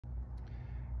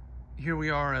Here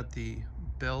we are at the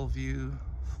Bellevue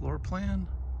floor plan,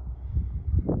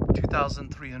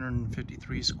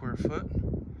 2,353 square foot,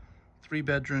 3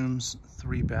 bedrooms,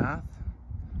 3 bath,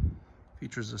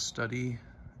 features a study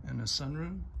and a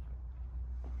sunroom,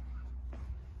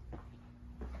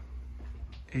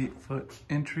 8-foot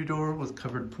entry door with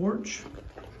covered porch,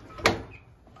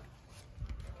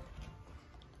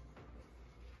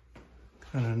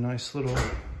 got a nice little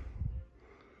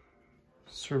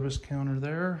service counter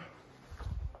there.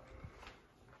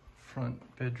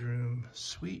 Front bedroom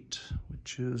suite,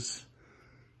 which is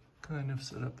kind of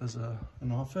set up as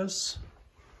an office.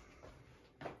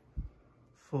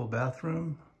 Full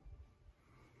bathroom.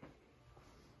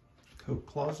 Coat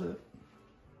closet.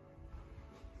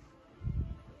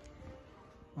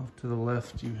 Off to the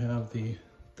left you have the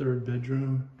 3rd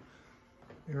bedroom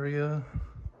area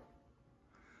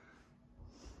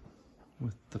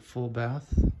with the full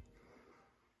bath.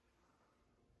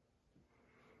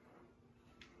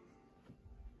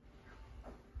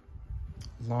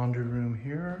 Laundry room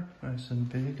here, nice and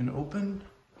big and open.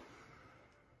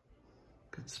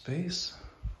 Good space.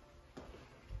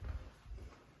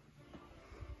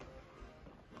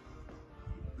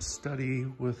 Study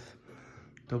with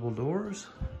double doors.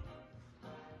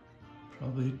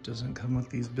 Probably doesn't come with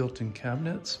these built-in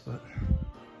cabinets, but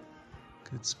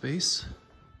good space.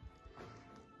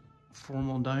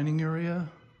 Formal dining area,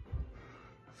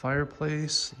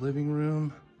 fireplace, living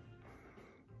room,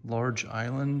 large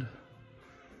island,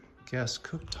 gas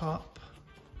cooktop,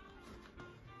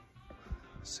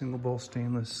 single bowl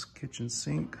stainless kitchen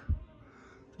sink,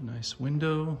 a nice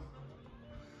window,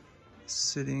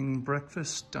 sitting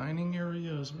breakfast dining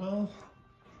area as well.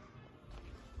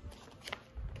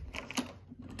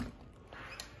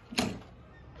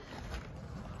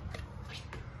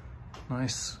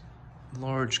 Nice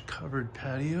large covered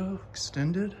patio,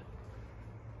 extended.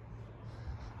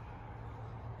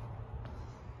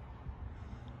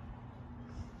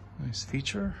 Nice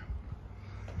feature.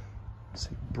 See,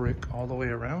 brick all the way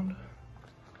around.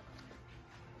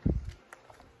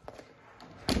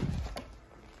 I'm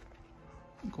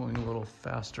going a little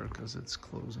faster because it's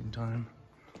closing time.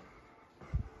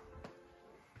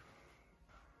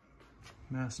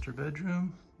 Master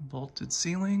bedroom, vaulted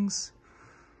ceilings.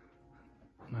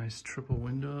 Nice triple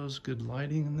windows, good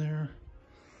lighting in there.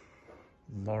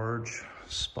 Large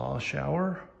spa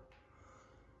shower.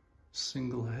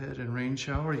 Single head and rain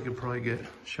shower. You could probably get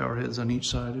shower heads on each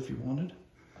side if you wanted.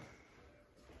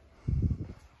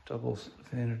 Double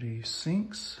vanity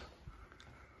sinks.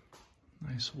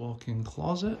 Nice walk-in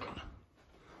closet.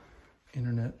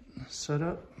 Internet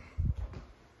setup.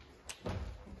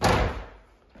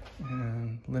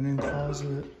 And linen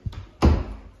closet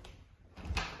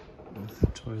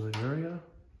with toilet area.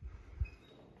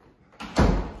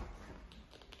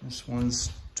 This one's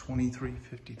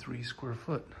 2,353 square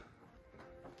foot.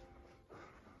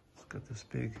 Got this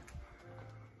big,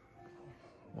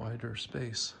 wider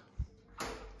space.